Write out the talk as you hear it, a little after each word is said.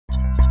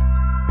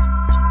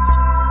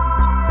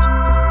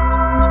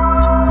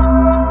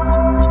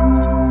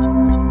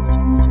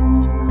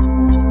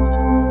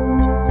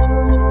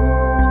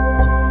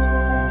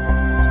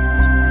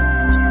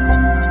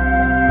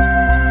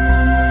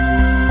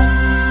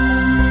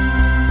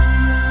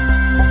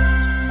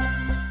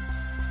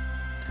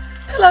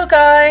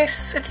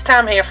guys, it's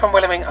Tam here from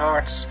Willowing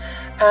Arts,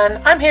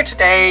 and I'm here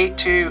today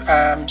to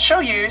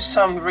show you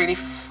some really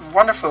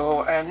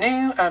wonderful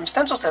new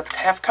stencils that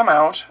have come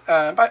out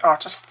by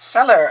Artist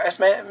Seller. As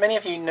many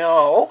of you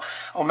know,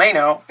 or may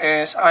know,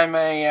 is I'm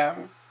a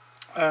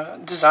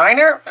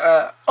designer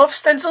of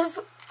stencils.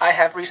 I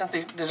have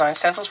recently designed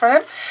stencils for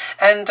them,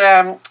 and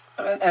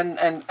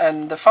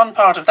the fun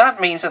part of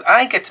that means that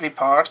I get to be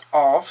part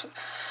of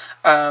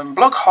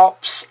blog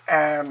hops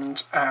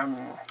and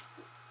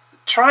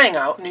trying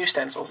out new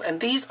stencils,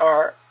 and these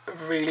are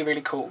really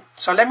cool.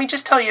 So let me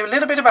just tell you a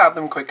little bit about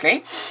them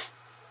quickly,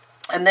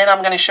 and then I'm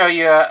going to show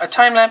you a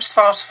time-lapse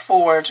fast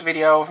forward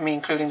video of me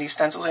including these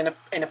stencils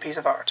in a piece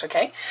of art.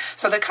 Okay,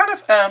 so they're kind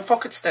of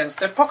pocket stencils.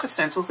 They're pocket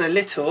stencils. They're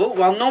little.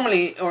 Well,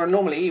 normally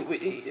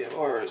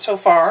so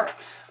far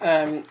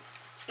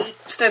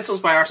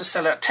stencils by Artist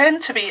Seller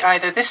tend to be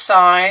either this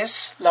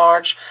size,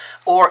 large,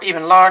 or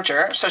even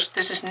larger. So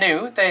this is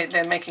new.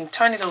 They're making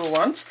tiny little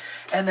ones,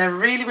 and they're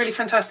really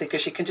fantastic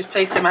because you can just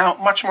take them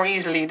out much more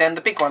easily than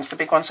the big ones. The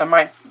big ones are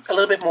a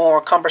little bit more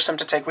cumbersome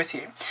to take with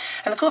you.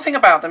 And the cool thing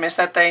about them is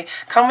that they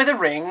come with a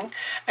ring,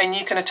 and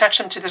you can attach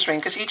them to this ring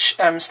because each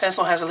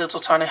stencil has a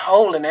little tiny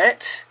hole in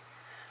it.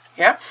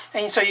 Yeah,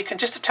 and so you can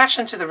just attach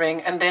them to the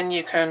ring, and then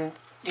you can,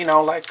 you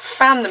know, like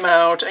fan them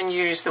out and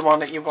use the one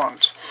that you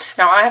want.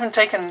 Now, I haven't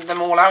taken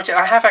them all out yet.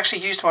 I have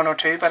actually used one or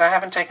two, but I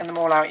haven't taken them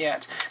all out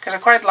yet because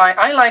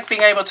I like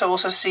being able to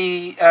also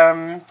see.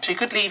 So you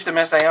could leave them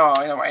as they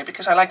are in a way,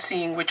 because I like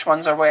seeing which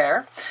ones are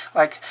where.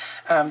 Like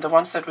the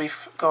ones that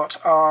we've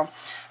got are.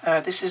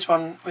 This is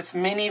one with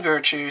many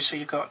virtues. So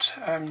you've got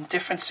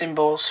different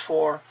symbols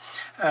for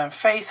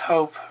faith,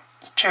 hope,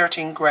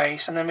 charity, and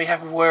grace, and then we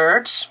have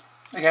words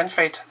again: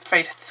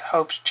 faith,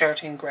 hope,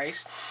 charity, and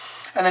grace.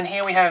 And then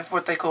here we have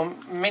what they call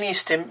mini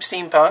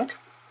steampunk,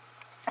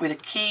 with a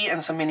key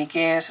and some mini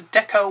gears, a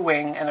deco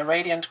wing and a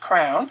radiant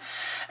crown,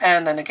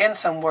 and then again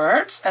some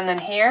words. And then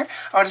here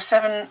are the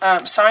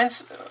 7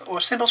 signs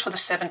or symbols for the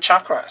 7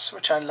 chakras,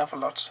 which I love a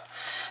lot.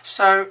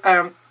 So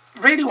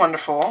really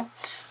wonderful.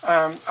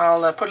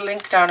 I'll put a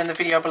link down in the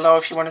video below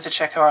if you wanted to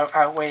check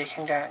out where you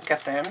can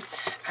get them.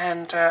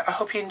 And I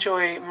hope you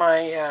enjoy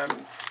my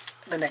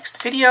the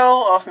next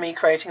video of me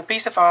creating a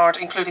piece of art,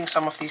 including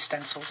some of these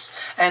stencils.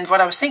 And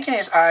what I was thinking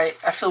is I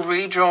feel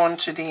really drawn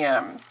to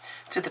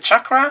the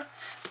Chakra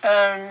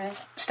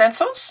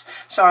stencils,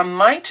 so I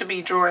might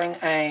be drawing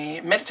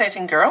a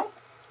meditating girl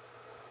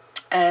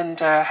and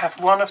have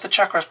one of the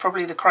chakras,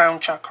 probably the crown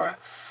chakra,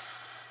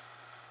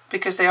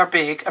 because they are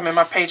big. I mean,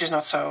 my page is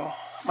not so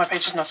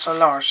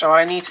large, so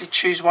I need to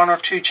choose 1 or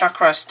 2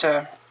 chakras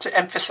to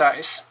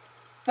emphasize.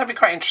 That'd be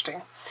quite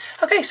interesting.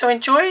 Okay, so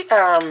enjoy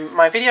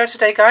my video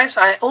today, guys.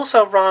 I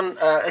also run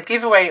a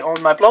giveaway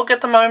on my blog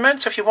at the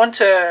moment, so if you want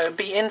to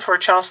be in for a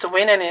chance to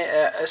win any,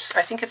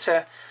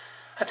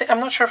 I'm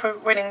not sure if we're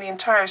winning the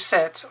entire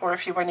set or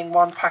if you're winning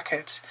 1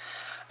 packet.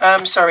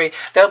 Sorry,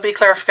 there'll be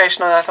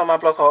clarification on that on my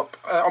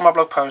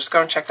blog post.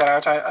 Go and check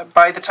that out.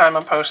 By the time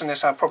I'm posting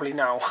this, I'll probably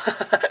know.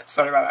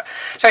 Sorry about that.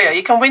 So yeah,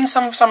 you can win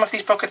some of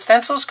these pocket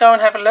stencils. Go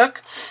and have a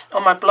look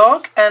on my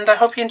blog, and I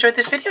hope you enjoyed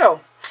this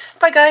video.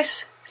 Bye,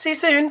 guys. See you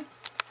soon.